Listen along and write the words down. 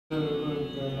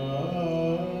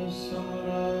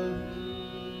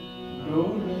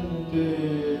Dolan ते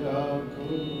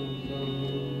राखो प्रभु,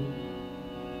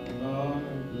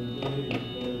 नानक दे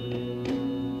करो।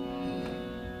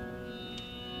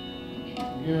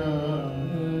 ज्ञान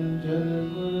जन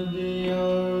गुर दिया,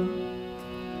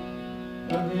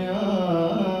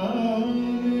 अज्ञान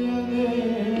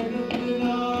अंधेर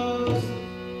विनाश।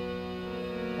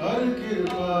 हर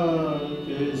कृपा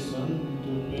के संत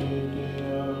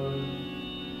पेटिया,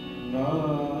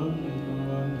 नानक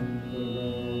मन करो।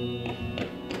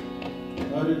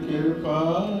 हर कृपा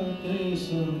के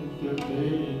संत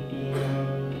पेटिया,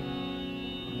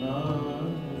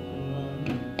 नानक मन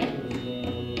करो।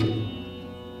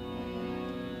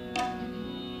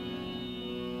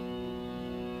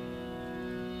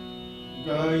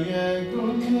 गाय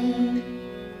गुण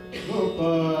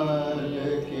गोपाल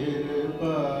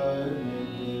कृपाल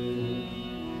के,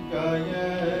 गाय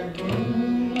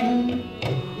गुण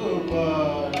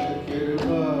गोपाल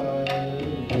कृपाल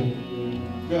के,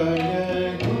 गाय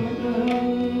गुण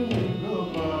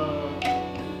गोपाल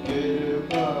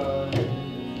कृपाल।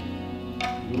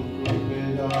 दुख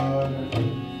बेदान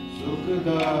सुख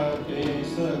दाते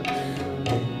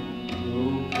सतगुरु,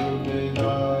 दुख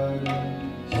बेदान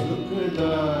सुख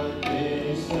दाते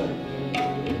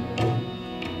सतगुरु।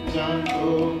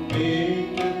 जाको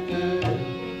पेटत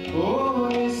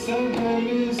होय सगल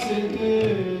सिद्ध,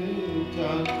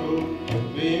 जाको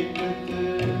पेटत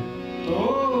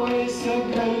होय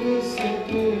सगल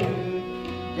सिद्ध।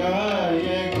 गाय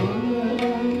गुण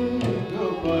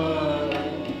गोपाल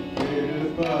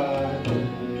कृपाल,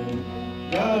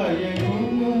 गाय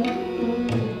गुण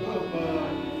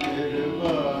गोपाल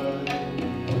कृपाल।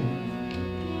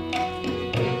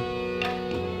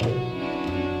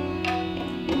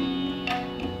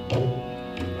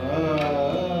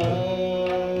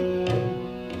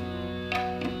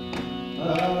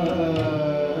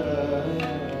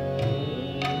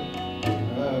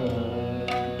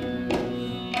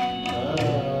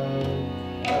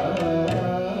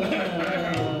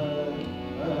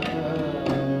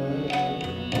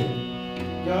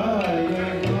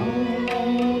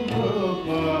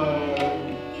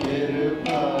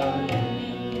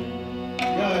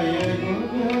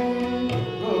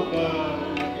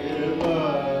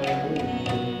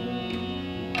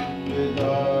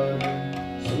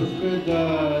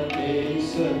 सुखदाते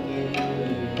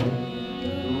सतगुरु,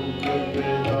 दुख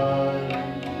बेदान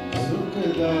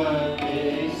सुखदाते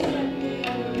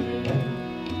सतगुरु।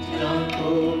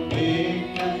 जाको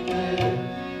पेटत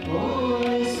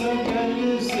होय सगल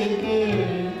सिद्ध,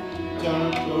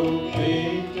 जाको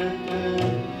पेटत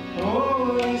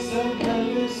होय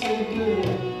सगल सिद्ध।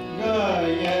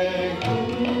 गाय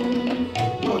गुण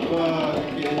गोपाल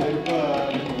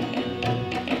कृपाल,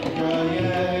 गाय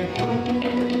गुण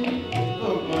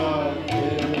गोपाल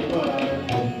कृपाल,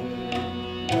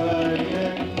 गाय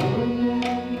गुण।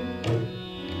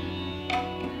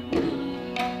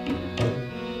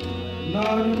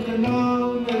 नानक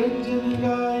नाम निरंजन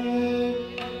गाये,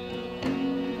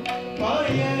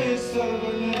 पाये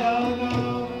सबन दाना।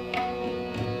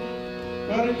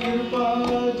 कर कृपा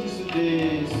जिस दे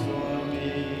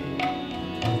स्वामी,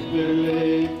 बिरले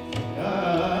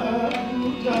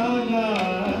जाना।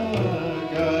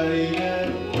 गाय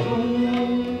गुण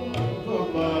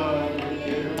गोपाल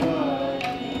कृपाल,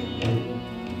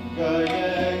 गाय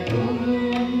गुण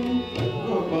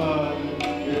गोपाल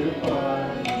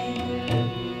कृपाल।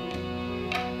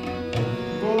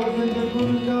 गोविंद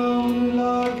गुण गाउन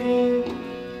लागे,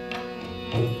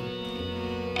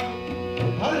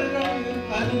 हर रंग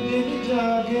हर दिन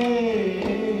जागे।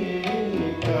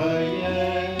 गाय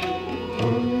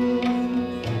गुण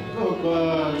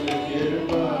गोपाल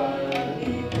कृपाल,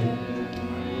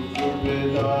 दुख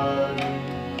बेदान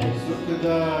सुख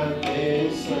दाते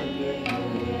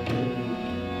सतगुरु,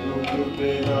 दुख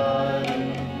बेदान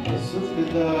सुख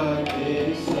दाते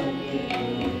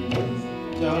सतगुरु।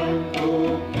 जाको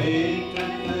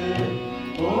पेटत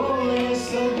होय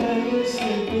सगल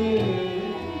सिद्ध,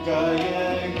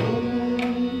 गाय गुण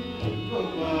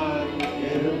गोपाल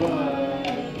कृपाल।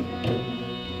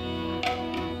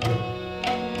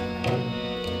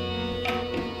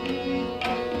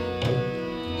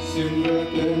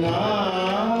 सिमरत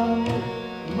नाम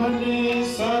मन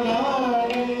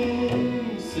सलारे,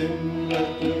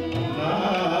 सिमरत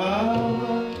नाम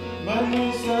मन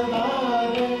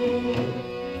सलारे।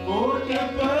 कोट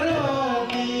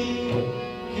परादी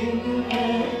किन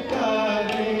में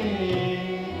तारे,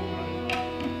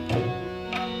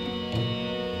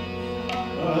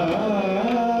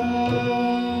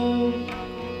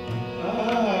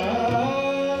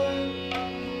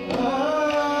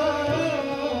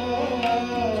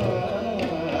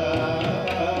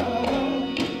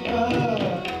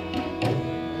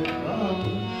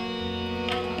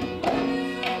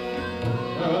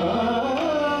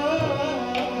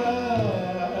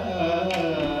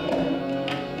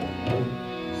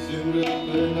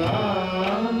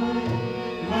 नाम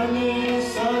मने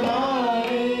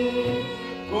सदारे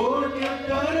कोट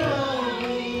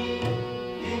करारी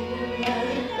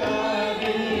इनमें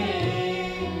तारे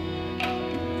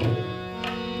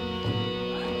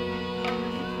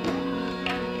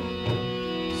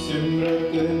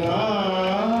सिमरत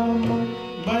नाम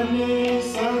मने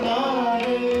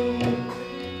सदारे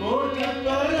कोट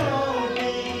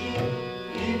करारी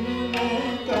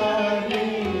इनमें तारे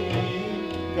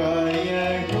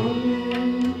काय गुण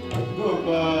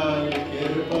गोपाल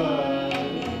कृपाल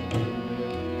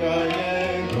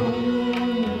काय गुण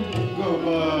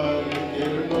गोपाल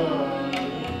कृपाल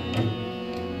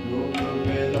लोक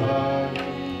वेदार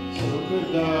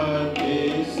सुखदाते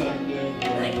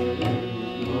सतगुरु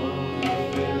लोक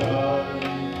वेदार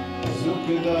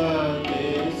सुखदाते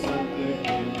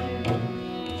सतगुरु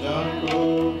जाको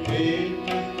पेट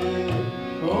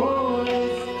होए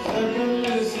सगल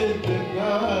सिद्ध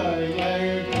गाय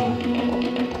गुण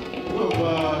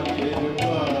गोपाल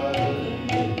कृपाल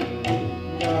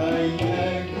गाय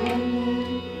गुण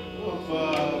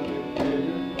गोपाल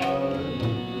कृपाल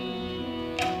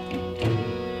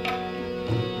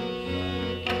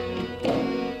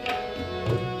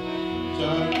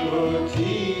जाको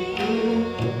जीत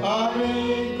आवे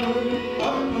गुर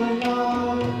अपना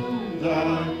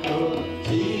जाको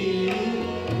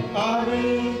जीत आवे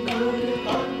गुर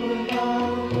अपना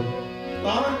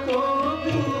ताको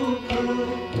दुख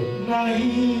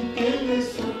नहीं तिल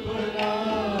सुपना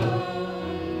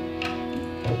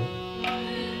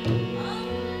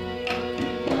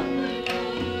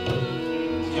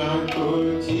जाको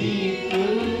जीत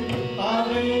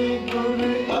आवे गुर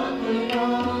अपना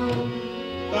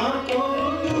ताको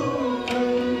दुख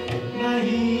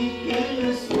नहीं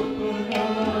तिल सुपना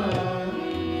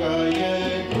काय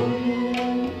गुण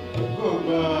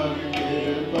गोपाल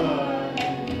कृपाल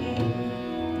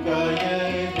काय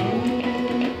गुण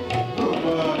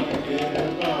गोपाल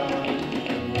कृपाल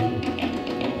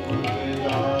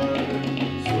खुददार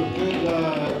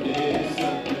सुखदाते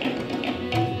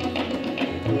सतगुरु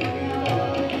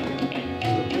खुददार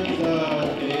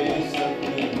सुखदाते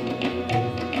सतगुरु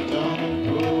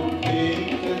जाको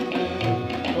पेटत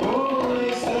होए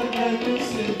सगल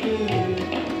सिद्ध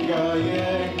गाय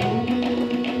गुण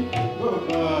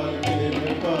गोपाल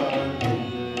कृपाल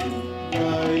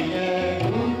गाय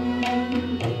गुण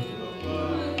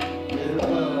गोपाल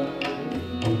कृपाल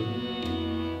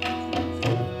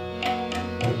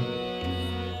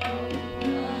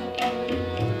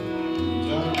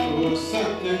जाको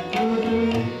सतगुरु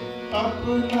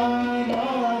अपना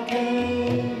राखे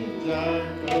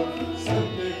जाको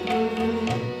सतगुरु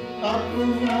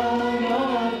अपना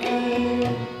राखे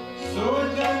सो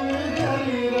जन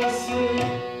हरि रस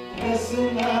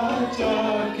रसना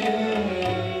चाखे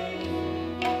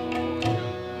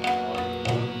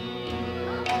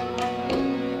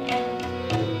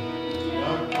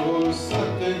जाको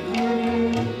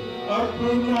सतगुरु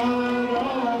अपना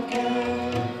राखे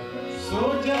सो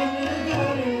जन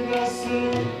हरि रस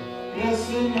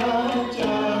रसना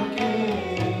चाखे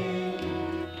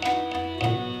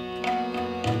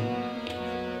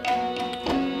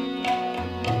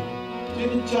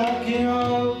जिन चाखिया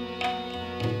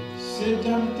से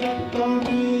जम तक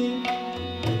ताने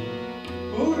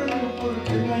पूर्ण पुरख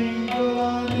नहीं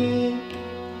बुलाने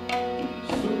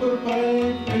सुपर पाए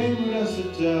प्रेम रस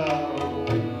जाओ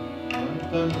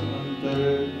अंतन अंतर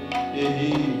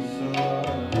यही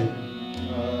सवाल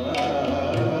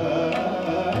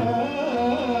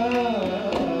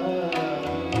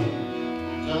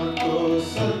जाको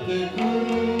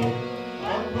सतगुरु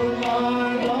अपना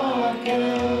राखे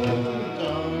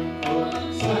जाको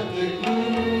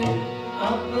सतगुरु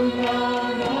अपना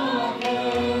राखे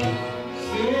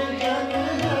से जन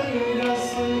हरि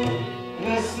रस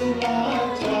रसना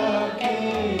चाखे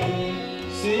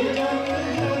से जन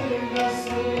हरि रस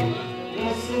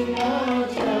रसना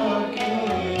चाखे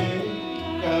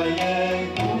काय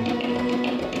गुण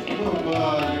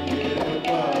गोपाल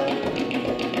कृपाल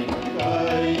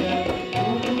काय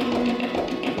गुण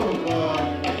गोपाल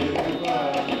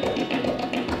कृपाल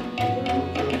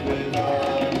रूप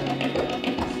विधान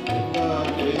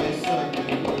सुखदाते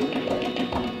सतगुरु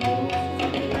रूप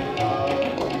विधान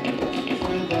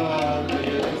सुखदाते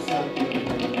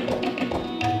सतगुरु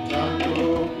जाको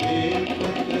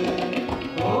पेटत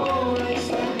होए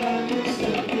सगल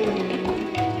सिद्ध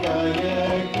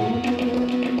काय गुण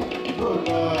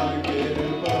गोपाल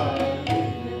कृपाल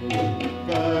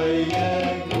काय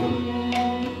गुण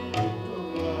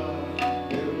गोपाल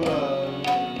कृपाल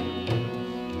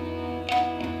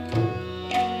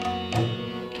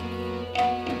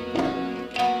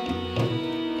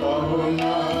कहो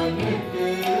नानक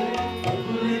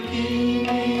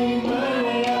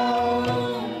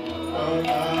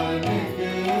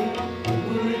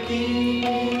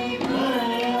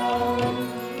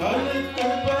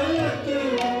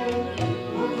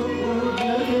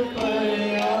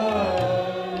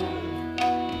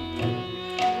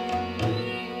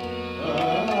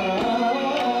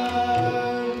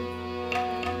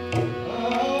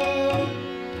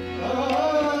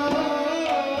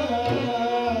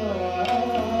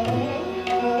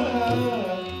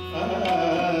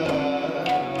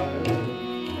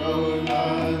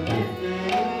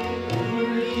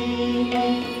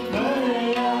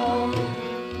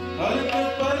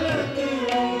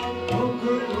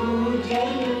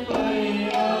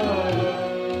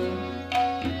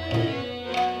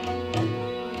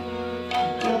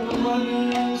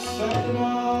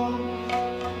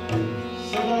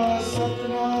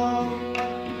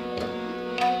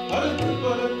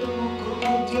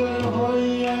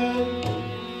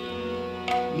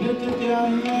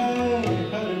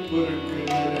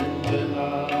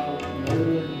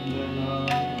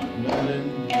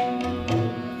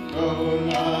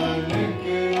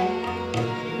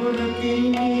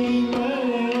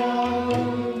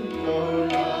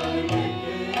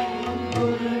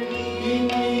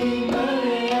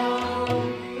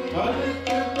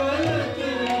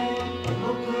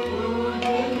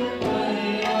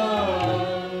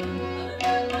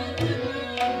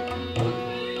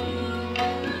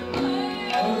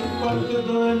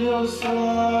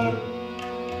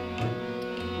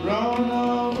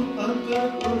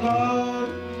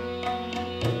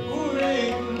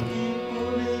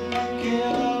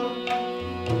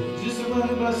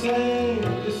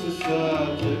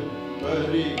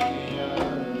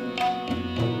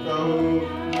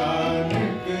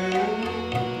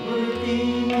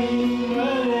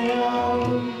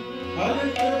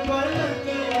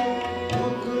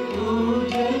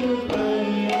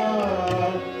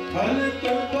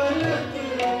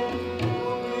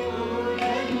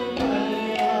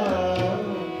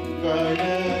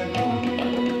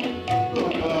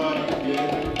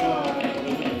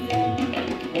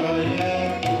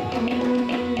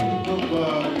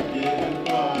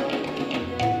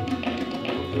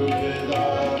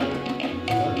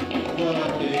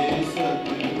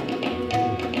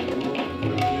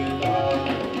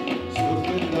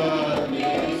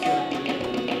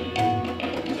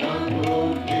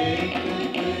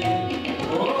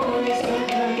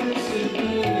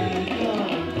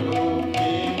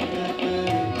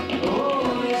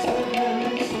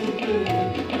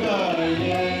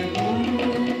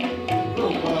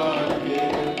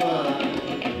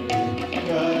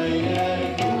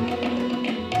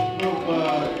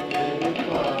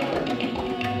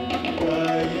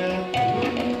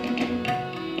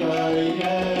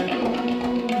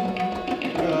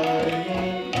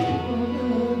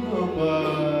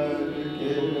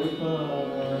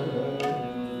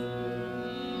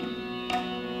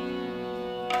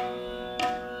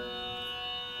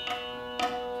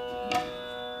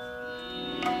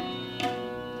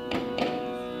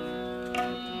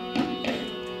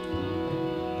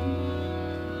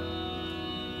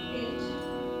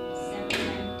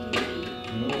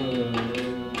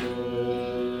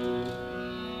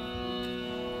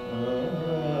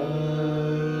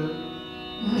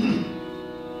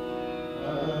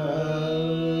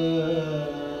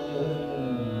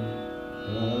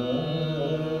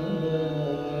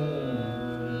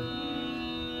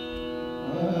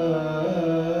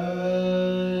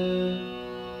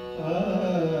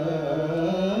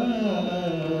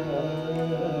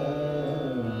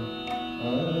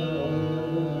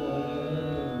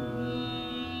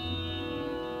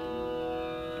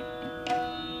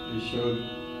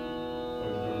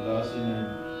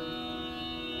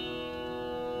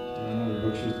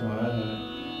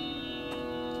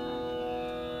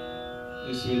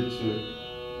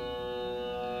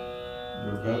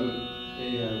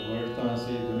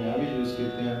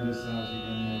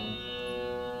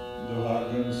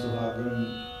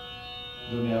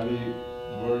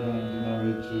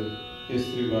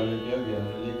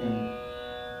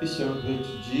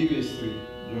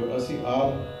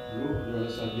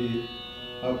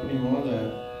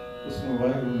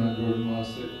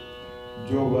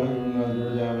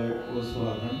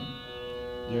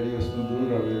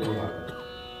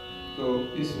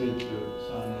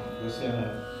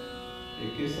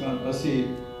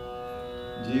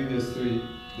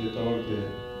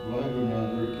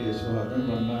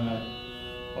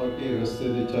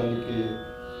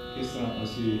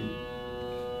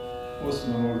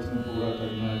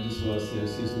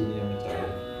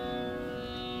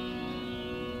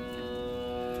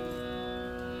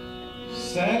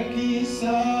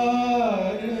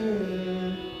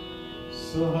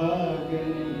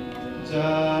सुहागन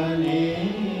जाने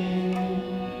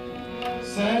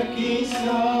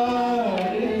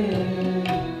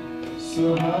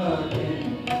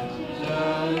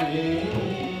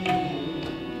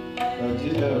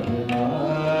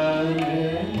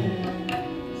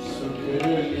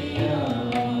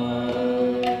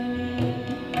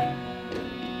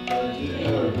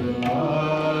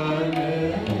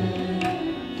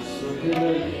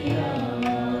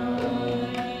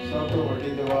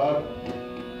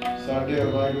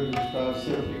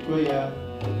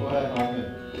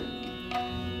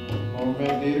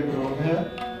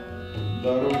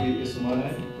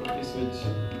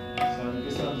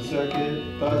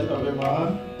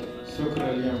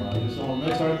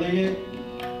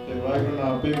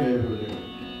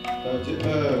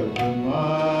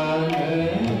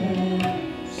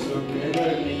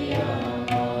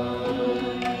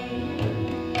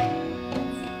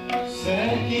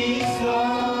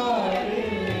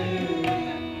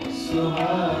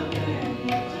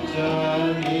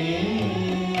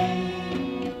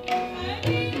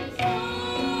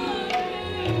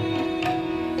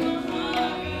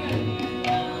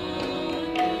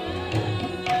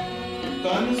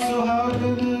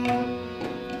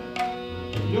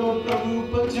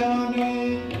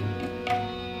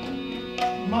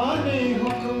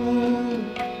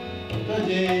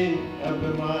तजे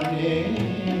अभिमाने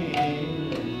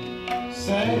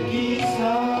सैकी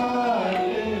सार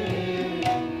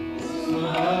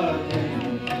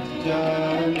सुहागन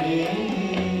जाने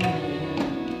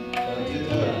तज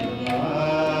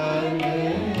अभिमान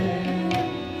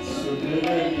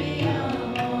सुधरनिया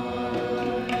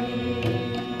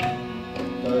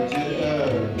तज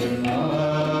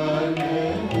अभिमान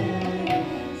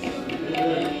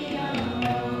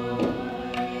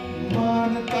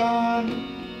मानतान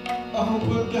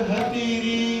अहुबुद्ध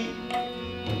हतीरी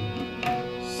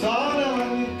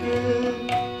सारंक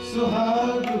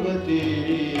सुहागवती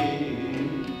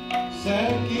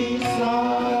सैकी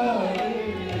सार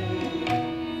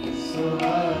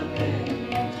सुहाग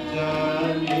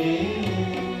जाने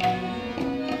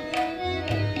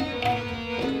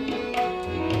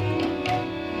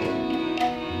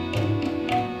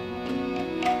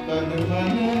तन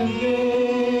मन ले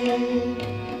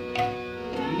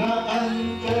न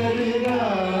अंतर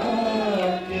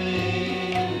राखे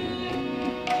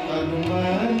तन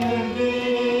मन दे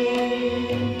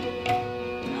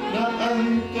न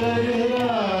अंतर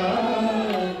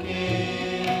राखे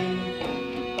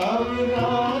अब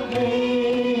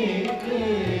देख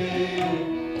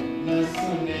न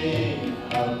सुने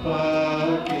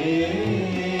अपाके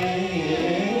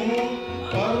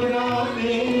अब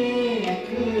देख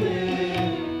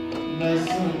न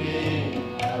सुने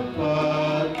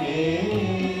अपाके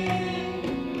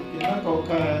कितना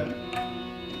कौका है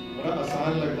बड़ा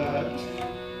आसान लगता है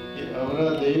कि अवरा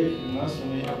देख ना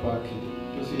सुने अपाके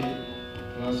तुसी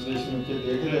ट्रांसलेशन के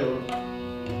देख रहे हो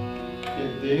कि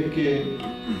देख के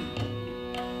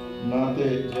ना ते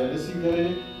जेलसी करे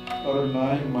और ना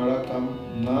ही माड़ा काम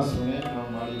ना सुने ना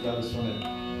माड़ी गल सुने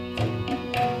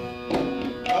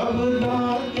अब ना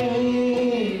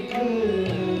देख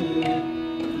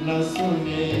न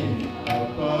सुने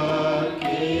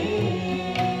अपाके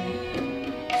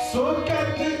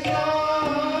सोकत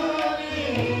जाने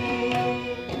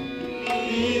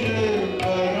पीर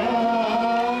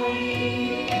पराई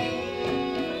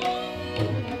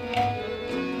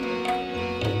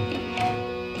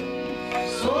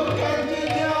सोकत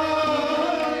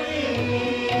जाने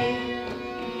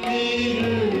पीर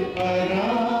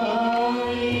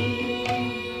पराई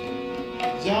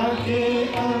जाके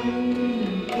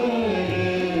अंतर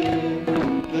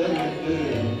दर्द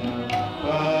न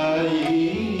पाई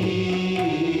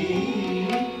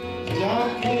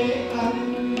जाके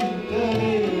अंतर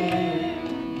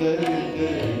दर्द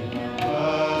न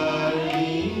पाई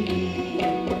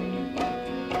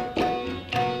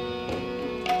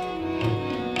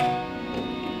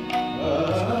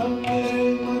मेरे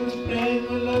मन प्रेम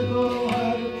लगो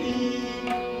हरती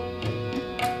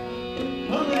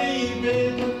हमारी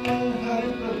बेदन हर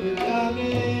प्रभ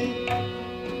जाने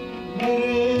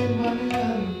मेरे मन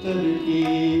अंतर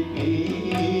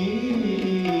की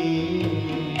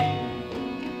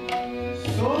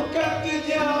सोकत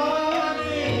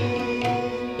जाने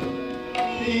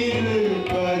पीर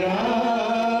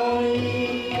पराई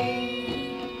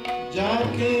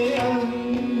जाके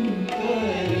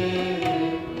अंतर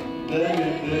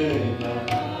दर्द न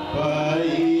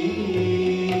पाई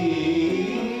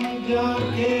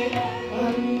जाके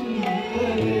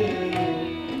अंतर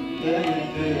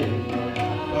दर्द न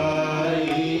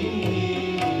पाई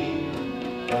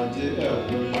तज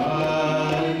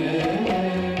अभिमान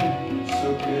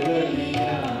सुख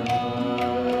रलिया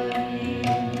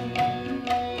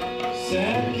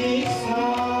सैकी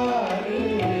सार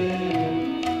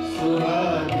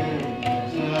सुहाग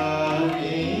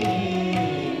जाने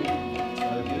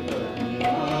तज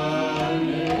अभिमान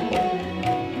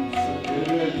सुख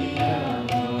रलिया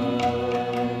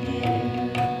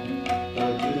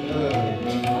तज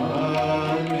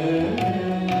अभिमान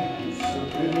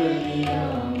सुख रलिया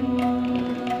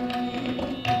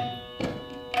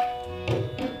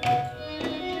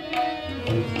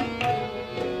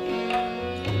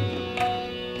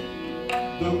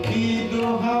दुखी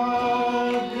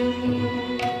दुहाग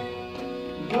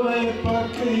दोए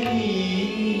पखरी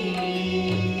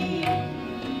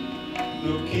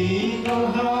दुखी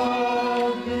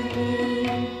दुहाग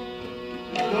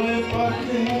दोए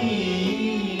पखरी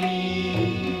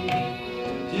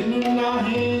जिन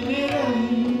नाहे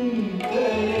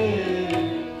निरंतर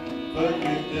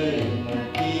भगत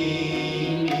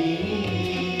मकीनी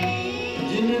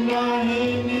जिन नाहे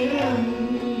निरंतर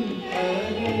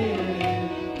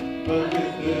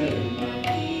भगत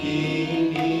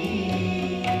मकीनी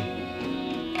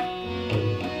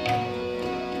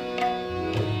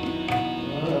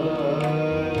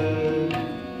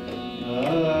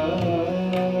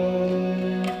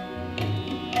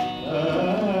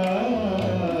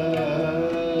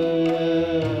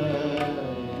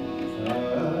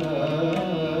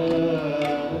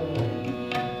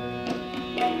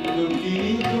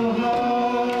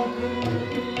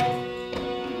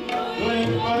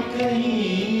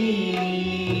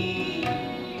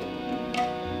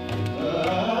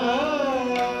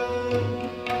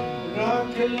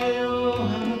लियो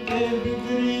हम ते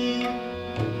बिगड़ी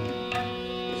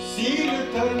सील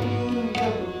धर्म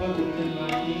जब भगत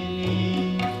नहीनी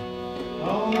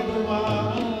और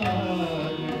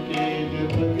भगवान के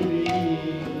बगरी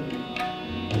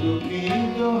रुकी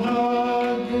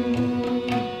दोहागन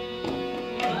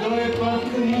दोए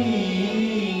पखनी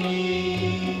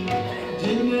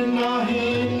जिन नाहे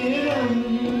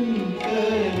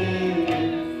निरंतर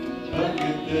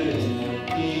भगत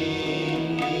की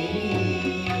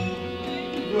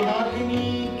दुहागनी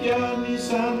क्या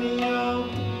निशानियां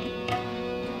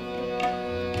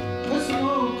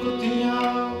खसमों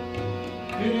कुतियां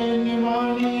फिरे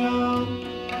निमानियां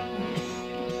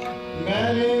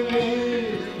मेरे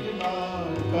वेदना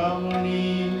कामनी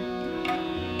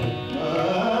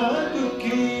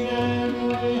दुखी रैन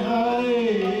विहारे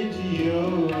जियो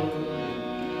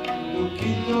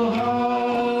दुखी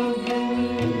दोहागन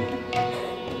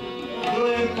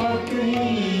दोए पखनी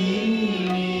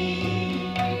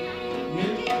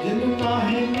जिन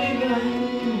नाहे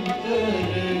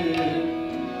निरंतर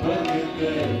भगत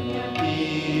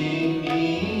कीनी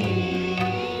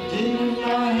जिन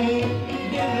नाहे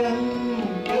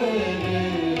निरंतर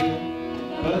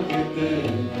भगत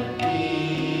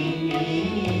कीनी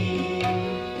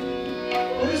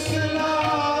उस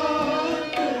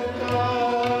लात का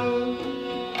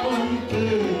पंथ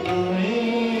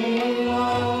दुहेला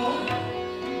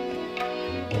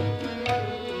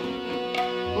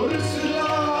उस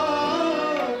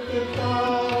लात का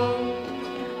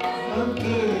पंथ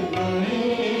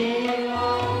दुहेला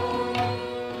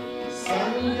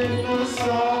संग न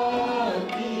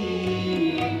साथी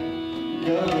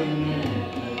गवन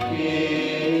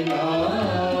केला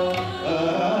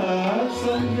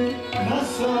संग न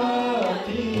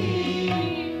साथी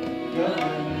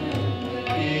गवन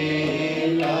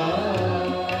केला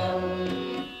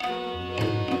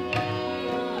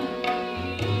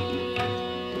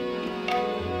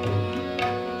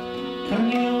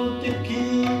खनियों तिखी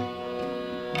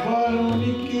बालों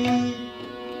निकी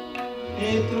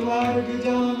एक मार्ग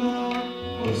जाना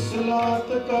उस लात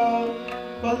का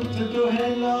पंथ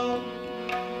दुहेला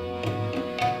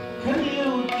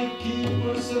खनियों तिखी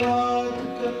उस लात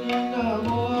कनी नाम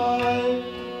आए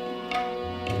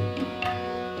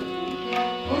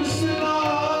उस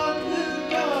लात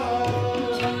का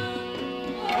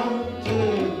पंथ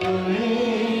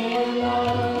दुहेला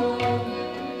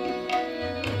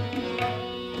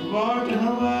वाट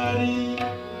हमारी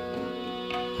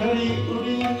खड़ी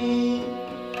उड़ीनी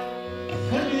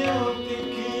खलियों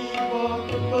तिखी बहुत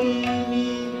पैनी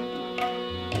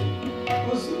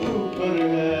उस ऊपर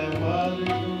है मार्ग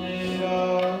मेरा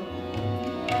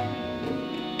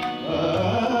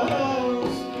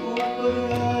उस ऊपर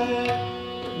है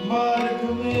मार्ग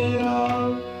मेरा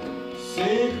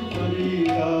शेख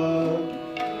फरीदा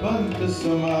पंथ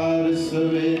समार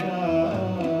सवेरा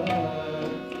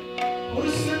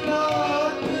उस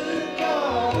नाथ का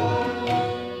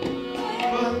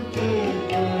पंथ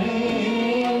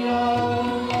दुहेला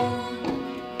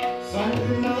संग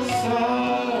न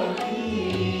साथी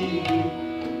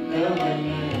गवन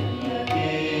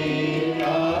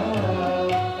केला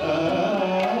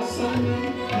संग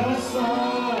न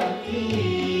साथी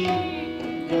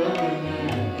गवन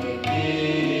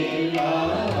केला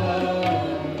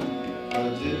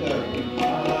अज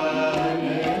अवतार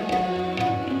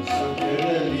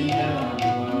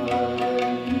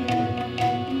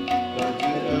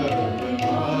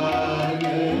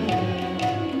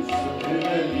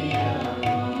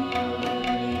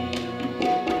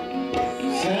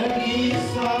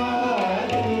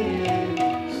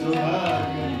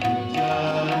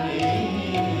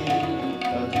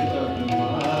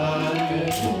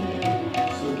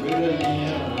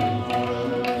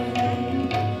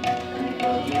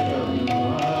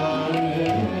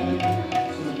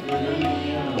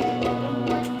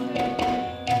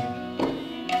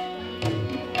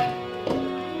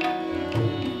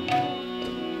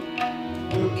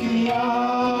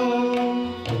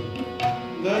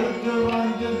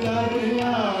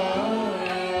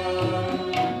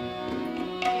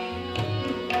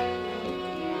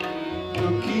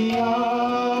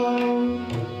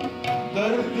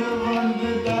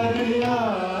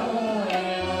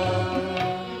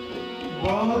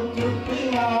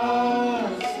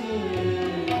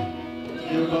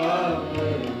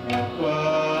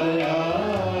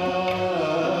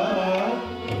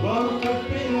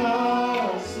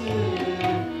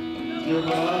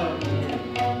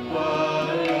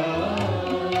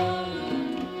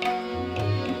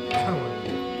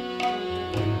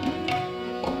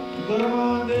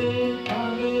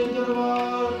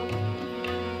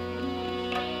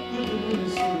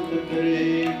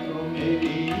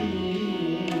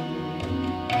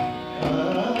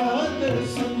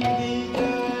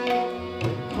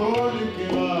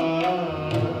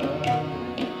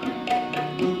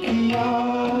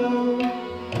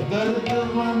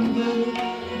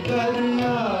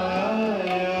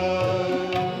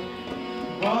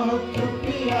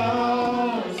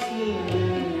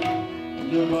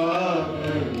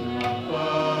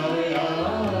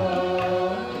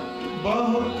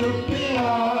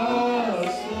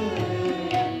प्यास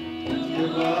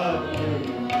जवाब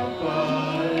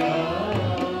पाया,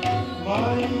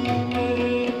 माई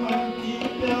मेरे मन की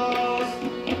प्यास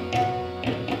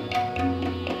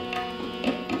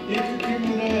एक दिन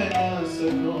रह ना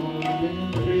सको बिन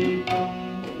प्रीतम।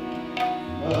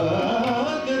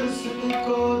 दर्शन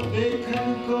को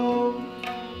देखन को,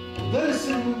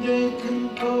 दर्शन देखन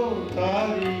को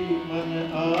तारी मन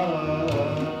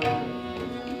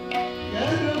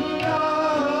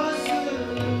रमदास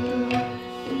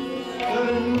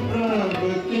करन प्रभ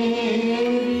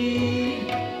तेरी,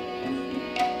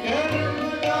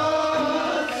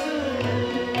 रमदास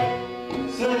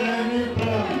शरण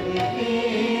प्रभ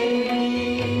तेरी।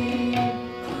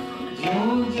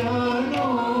 ज्यों जानो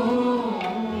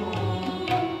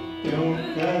त्यों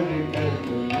कर गत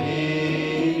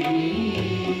मेरी,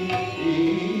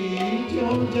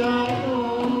 ज्यों जानो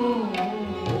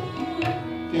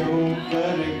त्यों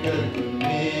कर गत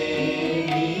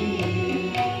मेरी।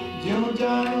 ज्यों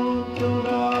जानो त्यों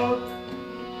राख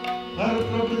हर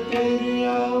प्रभ तेरी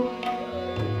आओ,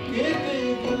 के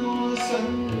देखनो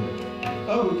संग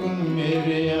अवगुण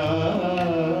मेरे आ।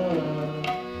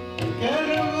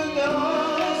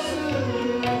 रमदास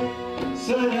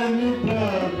शरण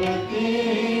प्रभ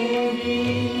तेरी,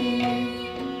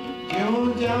 ज्यों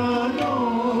जानो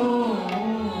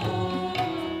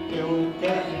त्यों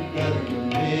कर गत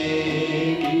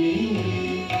मेरी,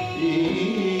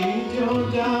 ज्यों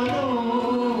जानो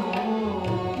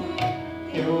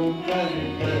त्यों कर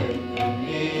गत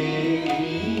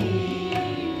मेरी।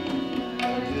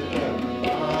 अज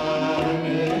अभिमान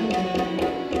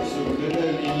सुख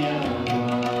रलियां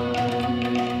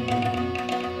माने,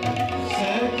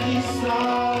 सखी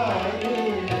सार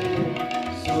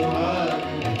सुहाग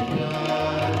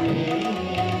जाने।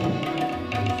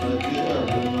 अज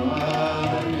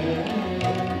अभिमान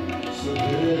सुख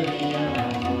रलियां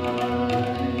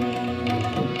माने,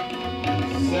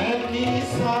 सखी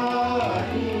सार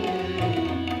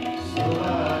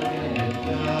सुहाग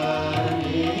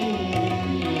जाने।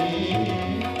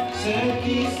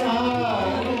 सखी सार